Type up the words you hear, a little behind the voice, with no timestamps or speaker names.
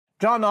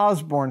John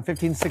Osborne,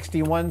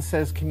 1561,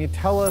 says, can you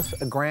tell us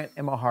a Grant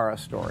Imahara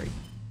story?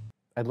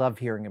 I'd love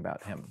hearing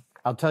about him.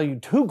 I'll tell you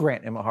 2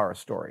 Grant Imahara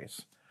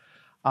stories.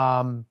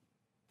 I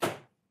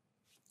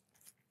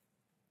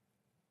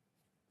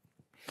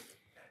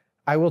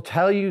will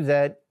tell you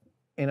that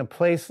in a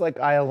place like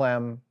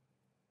ILM,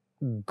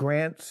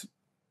 Grant's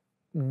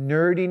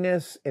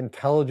nerdiness,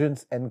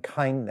 intelligence, and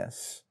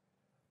kindness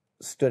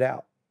stood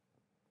out.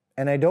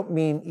 And I don't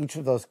mean each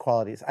of those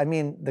qualities. I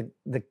mean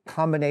the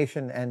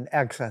combination and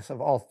excess of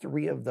all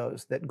 3 of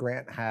those that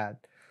Grant had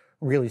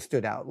really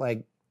stood out.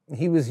 Like,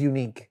 he was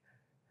unique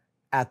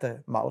at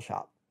the model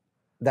shop.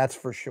 That's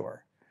for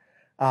sure.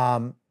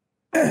 There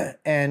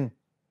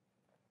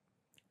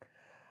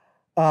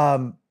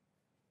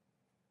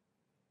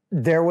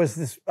was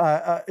this,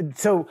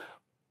 so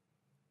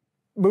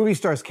movie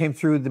stars came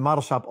through the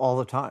model shop all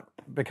the time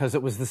because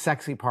it was the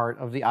sexy part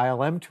of the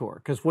ILM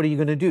tour. Because what are you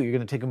going to do? You're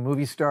going to take a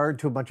movie star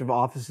to a bunch of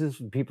offices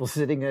with people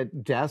sitting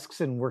at desks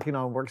and working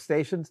on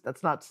workstations?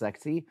 That's not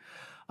sexy.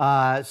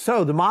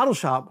 So the model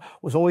shop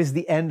was always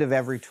the end of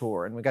every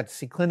tour. And we got to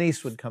see Clint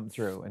Eastwood come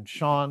through, and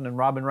Sean and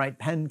Robin Wright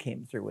Penn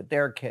came through with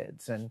their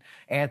kids, and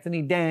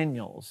Anthony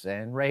Daniels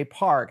and Ray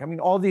Park. I mean,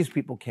 all these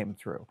people came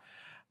through.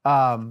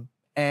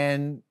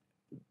 NSYNC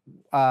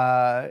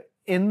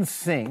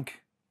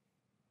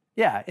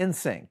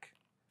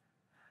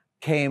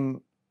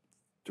came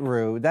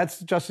through. That's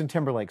Justin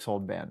Timberlake's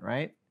old band,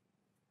 right?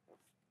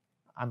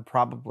 I'm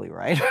probably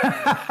right.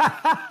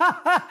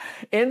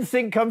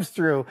 NSYNC comes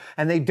through,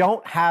 and they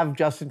don't have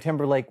Justin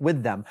Timberlake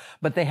with them,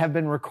 but they have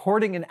been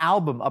recording an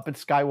album up at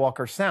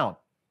Skywalker Sound.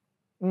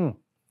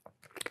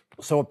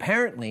 So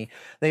apparently,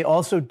 they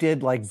also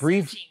did like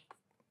brief...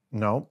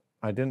 No,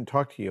 I didn't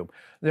talk to you.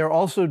 They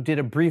also did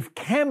a brief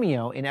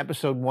cameo in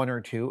episode 1 or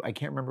 2. I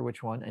can't remember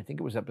which one. I think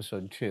it was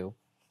episode 2.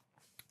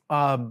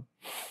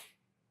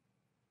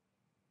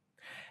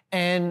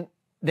 And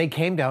they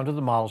came down to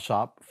the model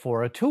shop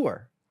for a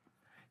tour.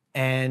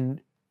 And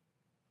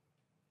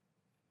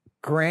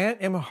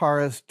Grant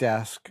Imahara's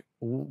desk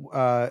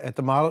at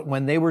the model,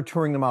 when they were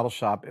touring the model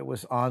shop, it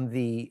was on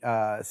the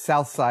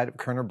south side of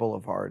Kerner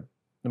Boulevard.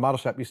 The model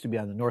shop used to be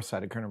on the north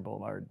side of Kerner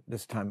Boulevard.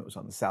 This time it was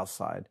on the south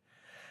side.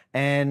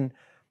 And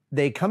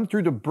they come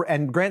through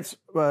and Grant's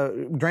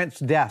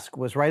desk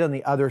was right on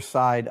the other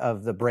side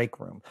of the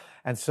break room.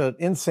 And so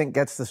NSYNC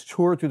gets this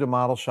tour through the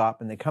model shop,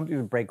 and they come through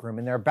the break room,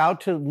 and they're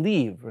about to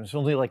leave. There's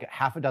only like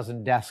half a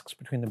dozen desks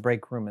between the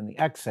break room and the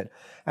exit.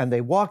 And they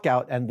walk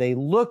out, and they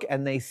look,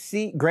 and they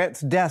see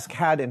Grant's desk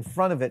had in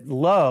front of it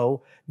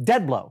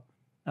Dead Low,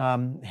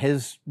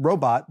 his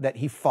robot that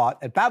he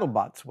fought at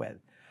BattleBots with.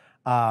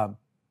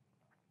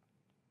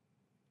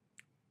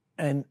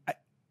 And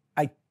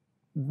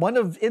one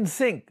of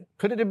NSYNC,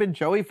 could it have been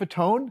Joey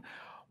Fatone?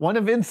 One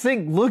of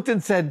NSYNC looked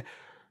and said,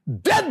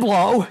 "Dead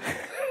Blow,"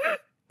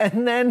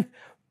 and then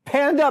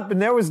panned up,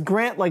 and there was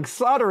Grant like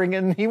soldering,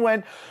 and he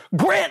went,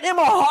 "Grant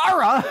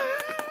Imahara."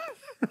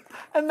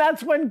 And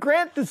that's when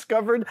Grant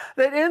discovered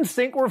that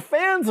NSYNC were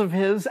fans of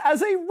his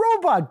as a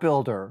robot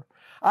builder.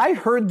 I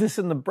heard this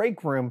in the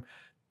break room.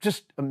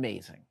 Just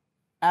amazing.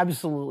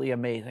 Absolutely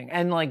amazing.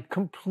 And like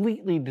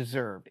completely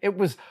deserved. It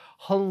was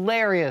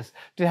hilarious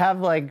to have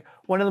like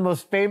one of the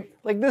most famous,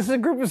 like this is a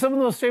group of some of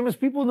the most famous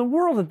people in the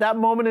world at that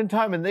moment in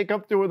time. And they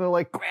come through and they're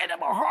like, Grant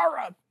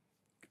Imahara.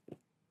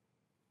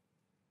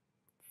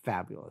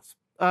 Fabulous.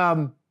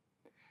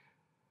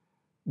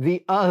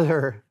 The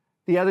other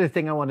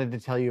thing I wanted to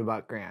tell you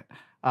about Grant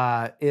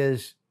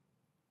is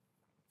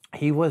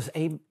he was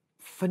a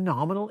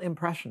phenomenal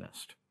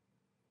impressionist.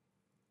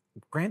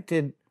 Grant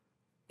did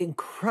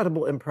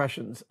incredible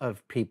impressions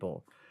of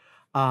people.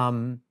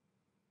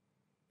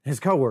 His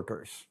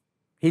coworkers.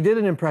 He did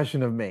an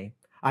impression of me.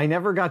 I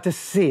never got to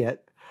see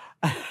it.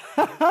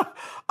 I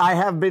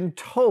have been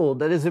told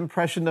that his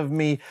impression of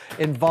me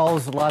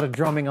involves a lot of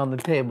drumming on the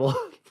table.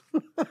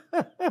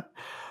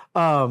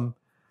 The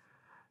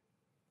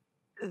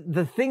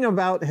thing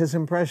about his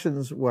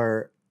impressions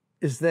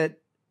is that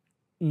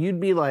you'd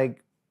be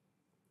like,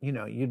 you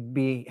know, you'd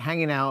be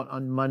hanging out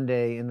on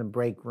Monday in the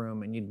break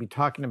room and you'd be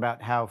talking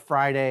about how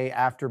Friday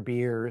after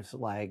beers,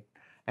 like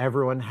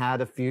everyone had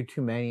a few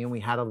too many and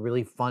we had a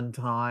really fun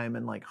time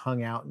and like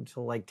hung out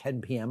until like 10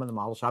 p.m. in the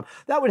model shop.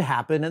 That would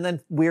happen. And then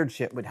weird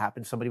shit would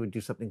happen. Somebody would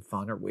do something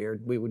fun or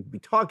weird. We would be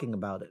talking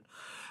about it.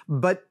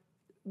 But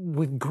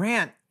with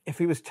Grant, if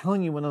he was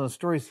telling you one of those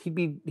stories, he'd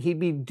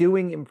be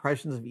doing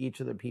impressions of each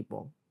of the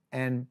people.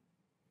 And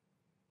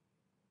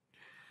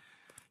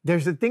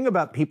there's a thing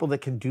about people that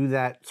can do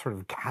that sort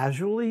of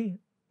casually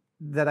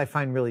that I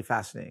find really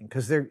fascinating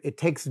because it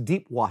takes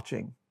deep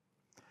watching.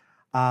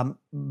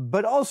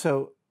 But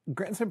also,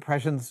 Grant's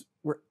impressions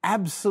were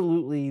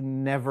absolutely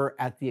never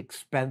at the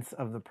expense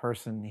of the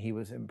person he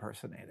was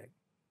impersonating.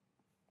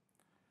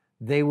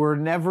 They were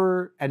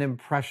never an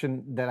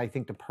impression that I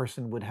think the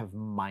person would have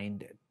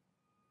minded.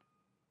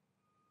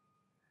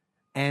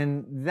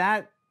 And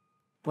that,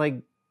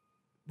 like,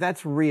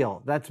 that's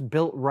real. That's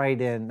built right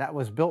in. That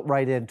was built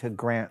right into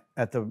Grant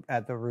at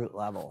the root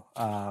level.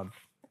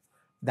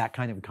 That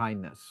kind of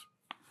kindness.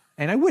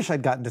 And I wish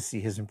I'd gotten to see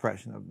his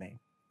impression of me.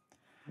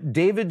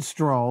 David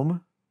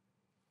Strom,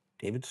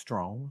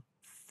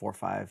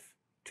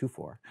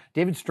 4524.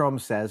 David Strom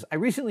says, I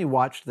recently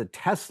watched the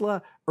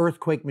Tesla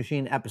earthquake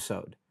machine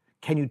episode.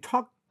 Can you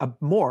talk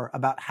more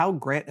about how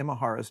Grant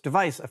Imahara's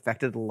device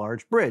affected a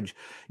large bridge?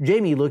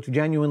 Jamie looked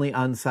genuinely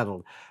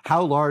unsettled.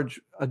 How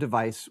large a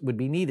device would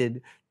be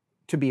needed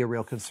to be a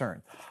real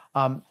concern?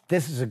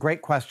 This is a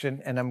great question,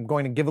 and I'm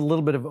going to give a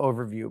little bit of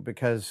overview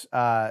because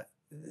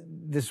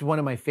this is one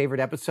of my favorite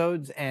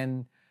episodes,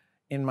 and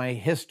in my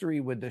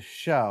history with the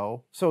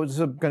show, so it's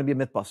going to be a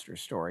Mythbusters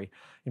story.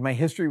 In my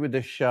history with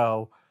the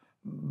show,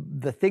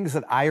 the things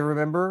that I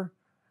remember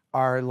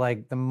are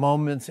like the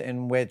moments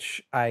in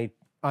which I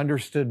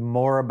understood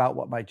more about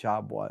what my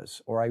job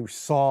was, or I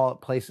saw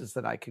places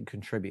that I could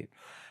contribute.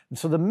 And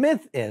so the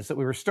myth is that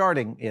we were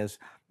starting is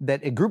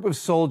that a group of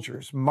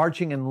soldiers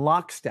marching in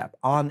lockstep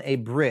on a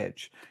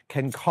bridge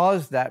can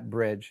cause that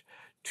bridge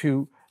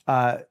to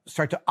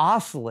start to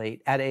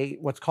oscillate at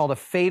what's called a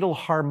fatal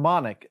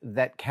harmonic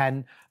that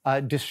can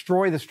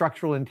destroy the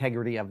structural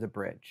integrity of the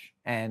bridge.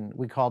 And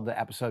we called the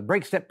episode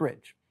Break Step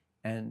Bridge.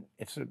 And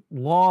it's a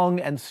long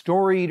and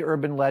storied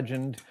urban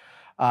legend.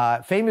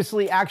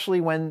 Famously,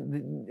 actually,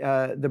 when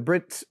the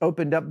Brits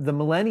opened up the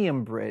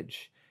Millennium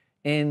Bridge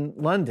in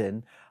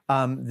London,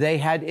 they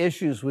had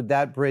issues with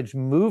that bridge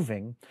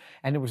moving.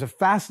 And it was a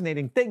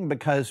fascinating thing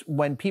because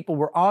when people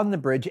were on the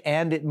bridge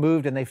and it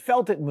moved and they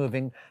felt it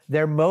moving,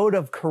 their mode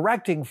of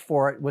correcting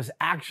for it was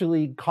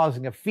actually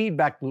causing a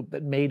feedback loop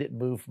that made it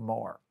move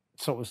more.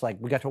 So it was like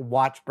we got to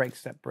watch Break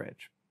Step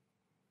Bridge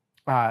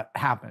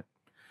happen.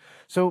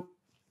 So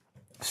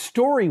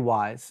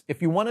story-wise,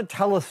 if you want to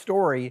tell a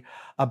story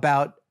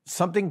about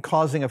something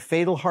causing a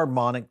fatal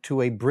harmonic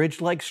to a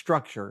bridge-like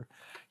structure,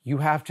 you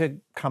have to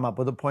come up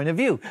with a point of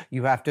view.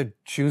 You have to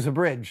choose a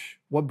bridge.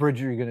 What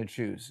bridge are you going to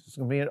choose? It's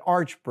going to be an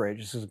arch bridge.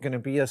 This is going to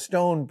be a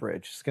stone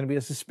bridge. It's going to be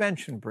a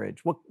suspension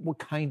bridge. What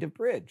kind of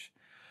bridge?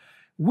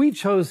 We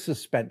chose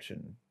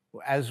suspension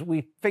as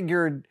we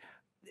figured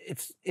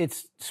it's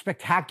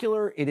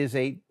spectacular. It is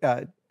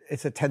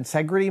it's a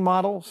tensegrity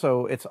model,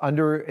 so it's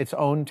under its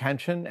own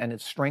tension and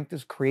its strength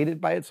is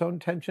created by its own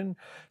tension.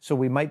 So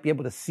we might be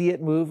able to see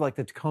it move like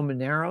the Tacoma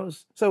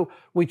Narrows. So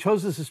we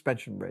chose the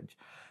suspension bridge.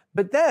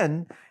 But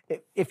then,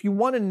 if you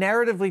want to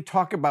narratively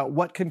talk about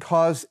what can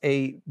cause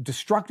a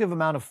destructive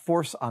amount of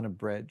force on a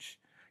bridge,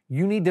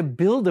 you need to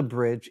build a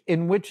bridge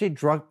in which a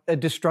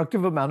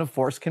destructive amount of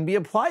force can be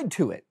applied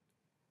to it.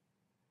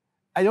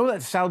 I know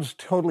that sounds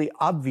totally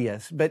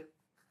obvious, but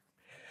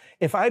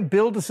if I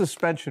build a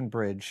suspension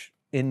bridge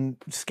in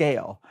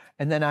scale,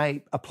 and then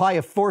I apply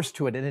a force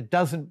to it and it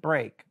doesn't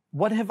break,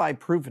 what have I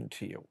proven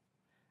to you?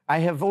 I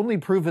have only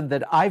proven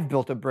that I've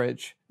built a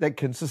bridge that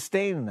can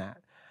sustain that.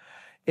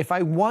 If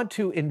I want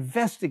to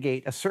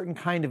investigate a certain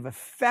kind of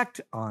effect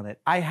on it,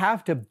 I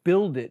have to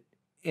build it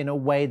in a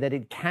way that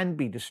it can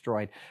be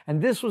destroyed.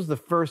 And this was the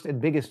first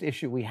and biggest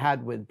issue we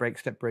had with Break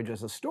Step Bridge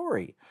as a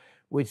story,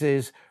 which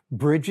is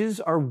bridges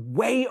are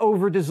way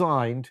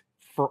over-designed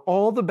for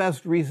all the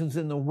best reasons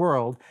in the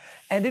world,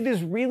 and it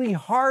is really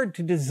hard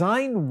to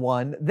design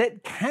one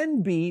that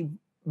can be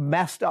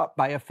messed up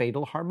by a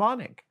fatal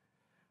harmonic.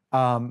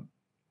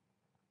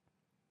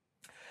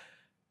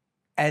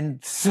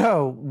 And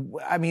so,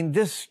 I mean,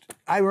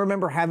 I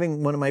remember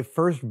having one of my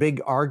first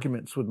big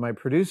arguments with my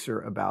producer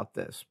about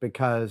this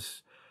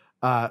because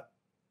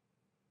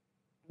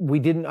we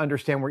didn't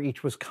understand where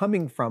each was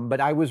coming from, but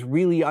I was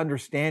really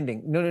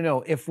understanding,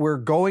 no. If we're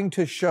going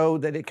to show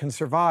that it can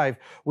survive,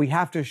 we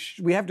have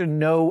to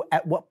know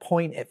at what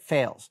point it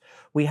fails.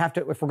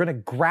 If we're going to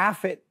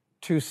graph it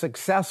to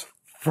success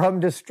from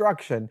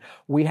destruction,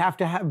 we have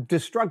to have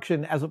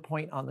destruction as a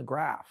point on the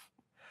graph.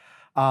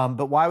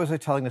 But why was I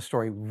telling the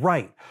story?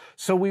 Right.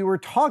 So we were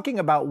talking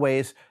about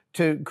ways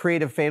to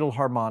create a fatal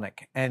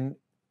harmonic, and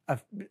a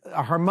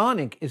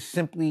harmonic is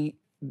simply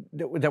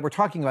that we're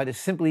talking about is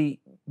simply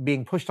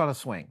being pushed on a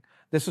swing.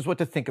 This is what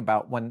to think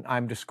about when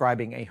I'm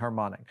describing a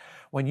harmonic.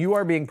 When you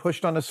are being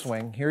pushed on a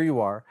swing, here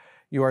you are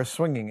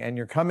swinging and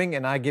you're coming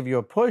and I give you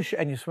a push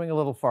and you swing a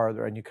little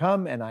farther and you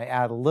come and I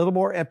add a little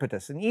more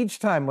impetus. And each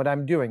time what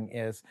I'm doing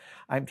is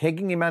I'm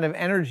taking the amount of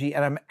energy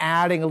and I'm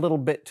adding a little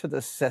bit to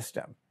the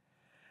system.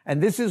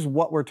 And this is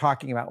what we're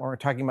talking about when we're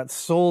talking about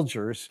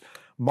soldiers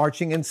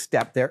marching in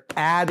step. They're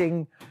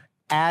adding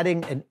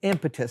an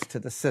impetus to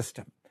the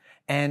system.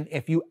 And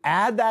if you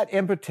add that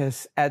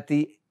impetus at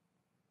the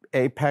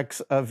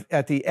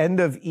end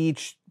of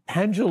each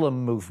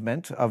pendulum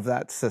movement of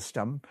that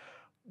system,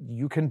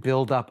 you can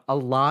build up a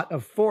lot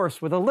of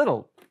force with a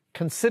little.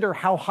 Consider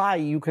how high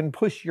you can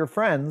push your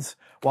friends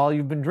while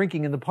you've been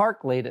drinking in the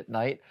park late at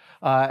night,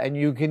 and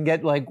you can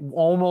get like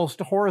almost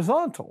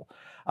horizontal.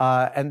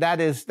 And that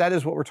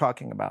is what we're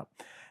talking about.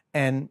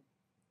 And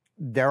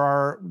there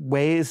are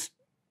ways.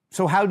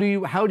 So how do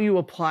you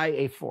apply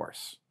a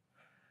force?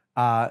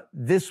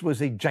 This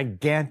was a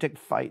gigantic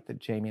fight that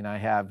Jamie and I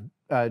have.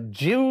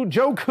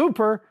 Joe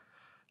Cooper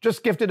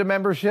just gifted a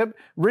membership.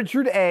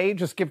 Richard A.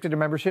 just gifted a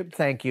membership.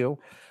 Thank you.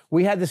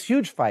 We had this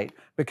huge fight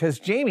because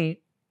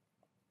Jamie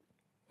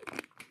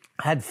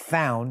had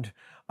found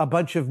a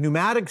bunch of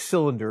pneumatic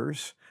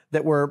cylinders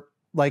that were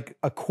like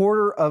a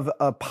quarter of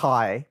a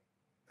pie,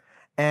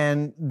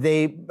 and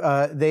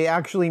they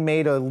actually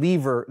made a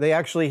lever.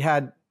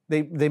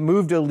 They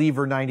moved a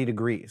lever 90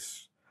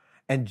 degrees.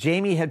 And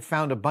Jamie had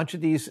found a bunch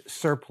of these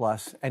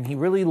surplus, and he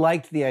really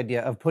liked the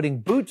idea of putting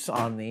boots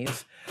on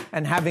these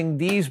and having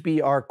these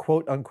be our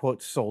quote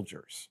unquote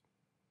soldiers.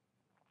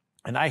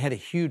 And I had a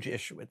huge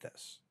issue with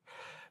this,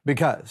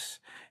 because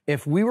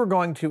if we were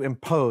going to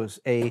impose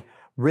a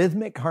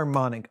rhythmic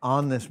harmonic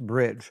on this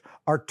bridge,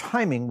 our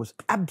timing was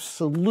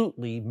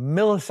absolutely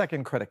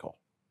millisecond critical.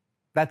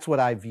 That's what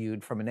I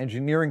viewed from an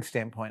engineering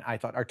standpoint. I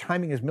thought our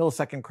timing is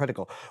millisecond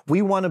critical.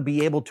 We want to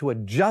be able to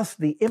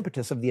adjust the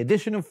impetus of the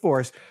addition of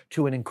force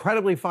to an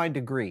incredibly fine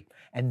degree.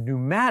 And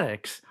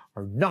pneumatics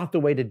are not the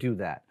way to do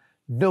that.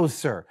 No,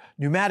 sir.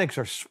 Pneumatics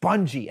are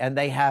spongy and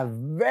they have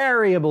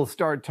variable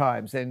start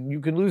times, and you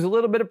can lose a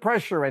little bit of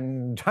pressure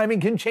and timing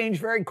can change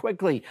very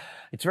quickly.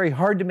 It's very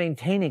hard to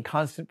maintain a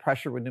constant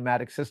pressure with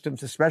pneumatic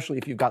systems, especially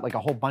if you've got like a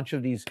whole bunch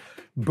of these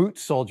boot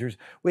soldiers.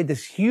 We had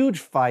this huge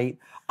fight.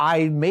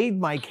 I made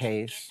my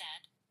case.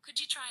 Could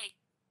you try?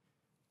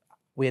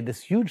 We had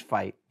this huge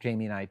fight,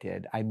 Jamie and I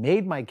did. I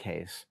made my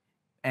case,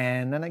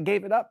 and then I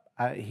gave it up.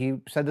 He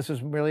said this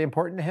was really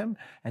important to him,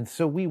 and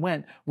so we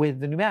went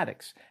with the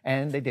pneumatics,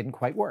 and they didn't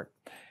quite work.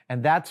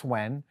 And that's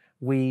when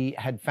we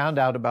had found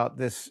out about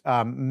this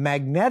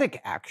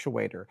magnetic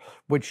actuator,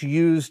 which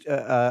used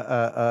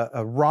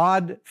a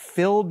rod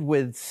filled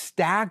with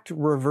stacked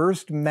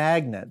reversed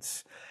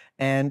magnets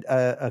and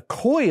a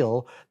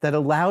coil that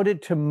allowed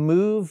it to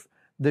move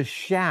the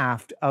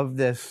shaft of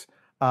this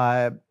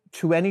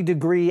to any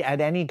degree at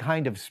any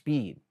kind of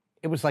speed.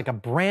 It was like a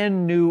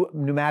brand new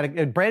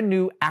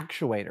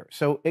actuator.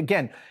 So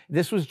again,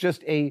 this was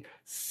just a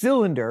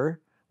cylinder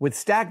with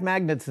stacked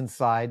magnets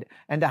inside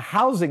and a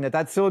housing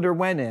that cylinder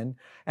went in,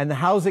 and the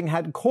housing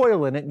had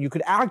coil in it, and you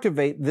could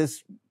activate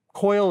this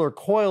coil or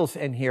coils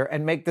in here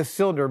and make the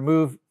cylinder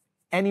move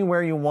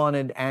anywhere you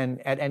wanted and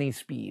at any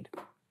speed.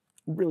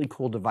 Really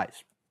cool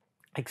device.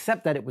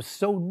 Except that it was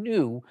so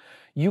new,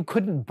 you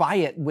couldn't buy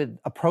it with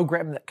a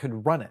program that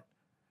could run it.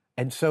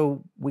 And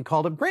so we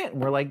called him Grant,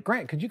 and we're like,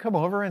 Grant, could you come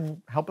over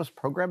and help us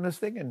program this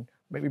thing and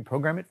maybe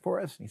program it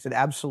for us? And he said,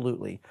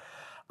 absolutely.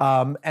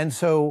 And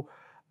so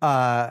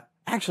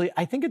actually,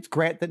 I think it's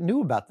Grant that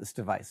knew about this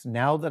device.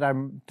 Now that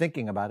I'm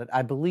thinking about it,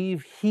 I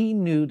believe he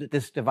knew that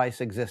this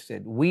device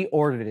existed. We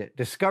ordered it,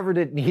 discovered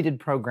it needed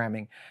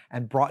programming,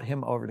 and brought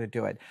him over to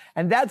do it.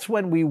 And that's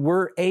when we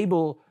were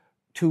able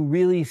to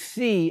really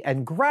see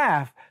and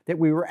graph that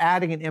we were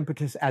adding an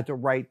impetus at the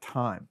right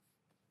time.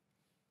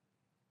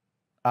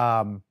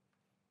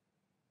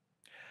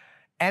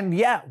 And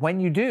yeah, when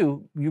you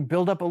do, you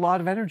build up a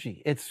lot of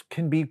energy. It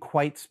can be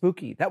quite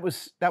spooky. That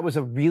was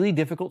a really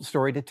difficult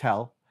story to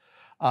tell.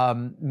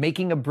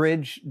 Making a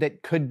bridge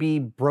that could be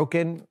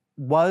broken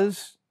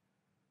was...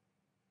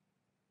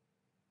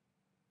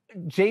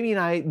 Jamie and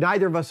I,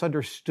 neither of us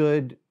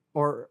understood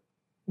how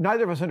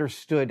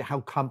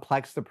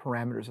complex the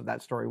parameters of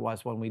that story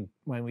was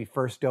when we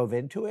first dove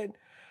into it.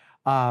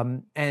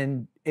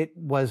 And it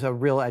was a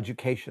real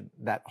education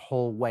that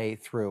whole way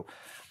through.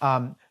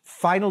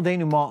 Final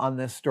denouement on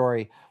this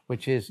story,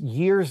 which is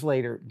years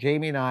later,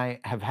 Jamie and I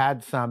have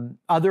had some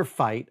other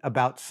fight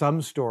about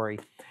some story,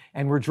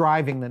 and we're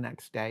driving the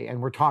next day,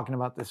 and we're talking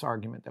about this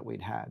argument that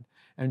we'd had.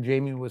 And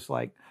Jamie was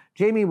like,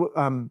 Jamie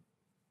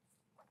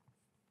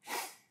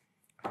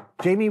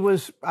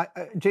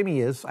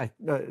is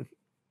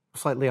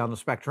slightly on the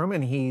spectrum,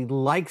 and he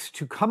likes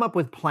to come up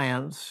with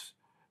plans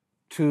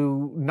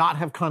to not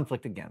have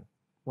conflict again.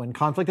 When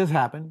conflict has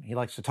happened, he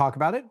likes to talk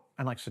about it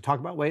and likes to talk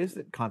about ways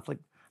that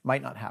conflict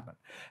might not happen.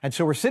 And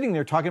so we're sitting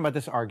there talking about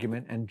this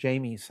argument, and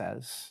Jamie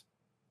says,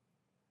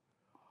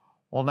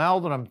 well, now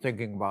that I'm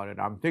thinking about it,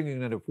 I'm thinking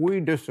that if we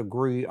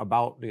disagree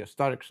about the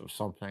aesthetics of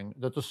something,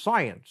 that the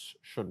science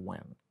should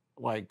win.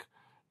 Like,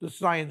 the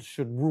science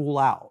should rule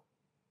out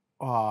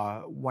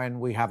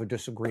when we have a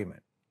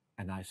disagreement.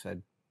 And I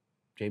said,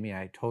 Jamie,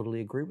 I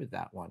totally agree with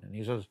that one. And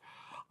he says,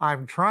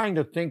 I'm trying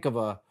to think of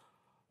a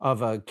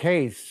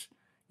case,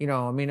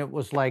 it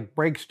was like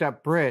break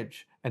step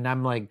bridge. And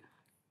I'm like,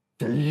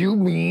 do you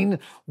mean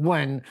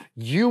when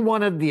you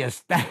wanted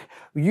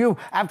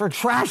after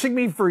trashing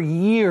me for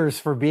years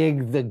for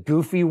being the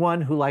goofy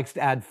one who likes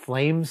to add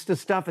flames to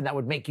stuff and that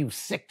would make you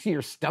sick to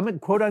your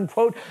stomach, quote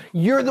unquote,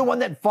 you're the one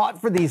that fought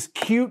for these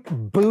cute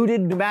booted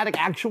pneumatic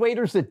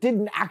actuators that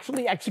didn't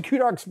actually execute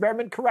our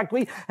experiment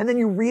correctly, and then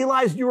you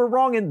realized you were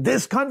wrong in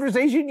this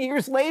conversation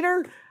years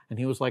later? And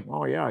he was like,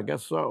 oh yeah, I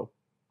guess so.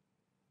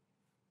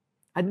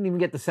 I didn't even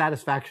get the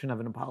satisfaction of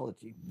an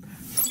apology.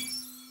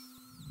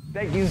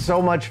 Thank you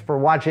so much for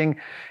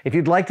watching. If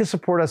you'd like to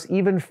support us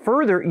even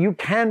further, you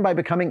can by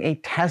becoming a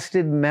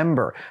tested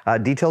member.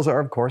 Details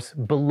are, of course,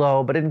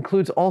 below, but it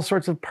includes all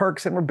sorts of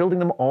perks, and we're building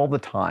them all the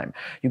time.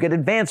 You get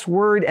advanced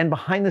word and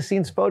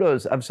behind-the-scenes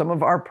photos of some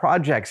of our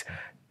projects,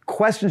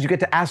 questions. You get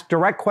to ask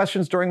direct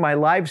questions during my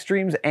live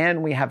streams,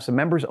 and we have some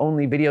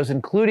members-only videos,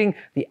 including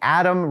the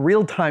Adam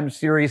real-time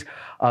series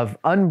of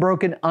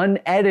unbroken,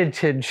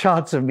 unedited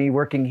shots of me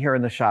working here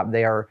in the shop.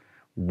 They are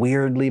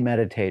weirdly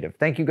meditative.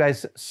 Thank you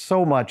guys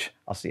so much.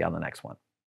 I'll see you on the next one.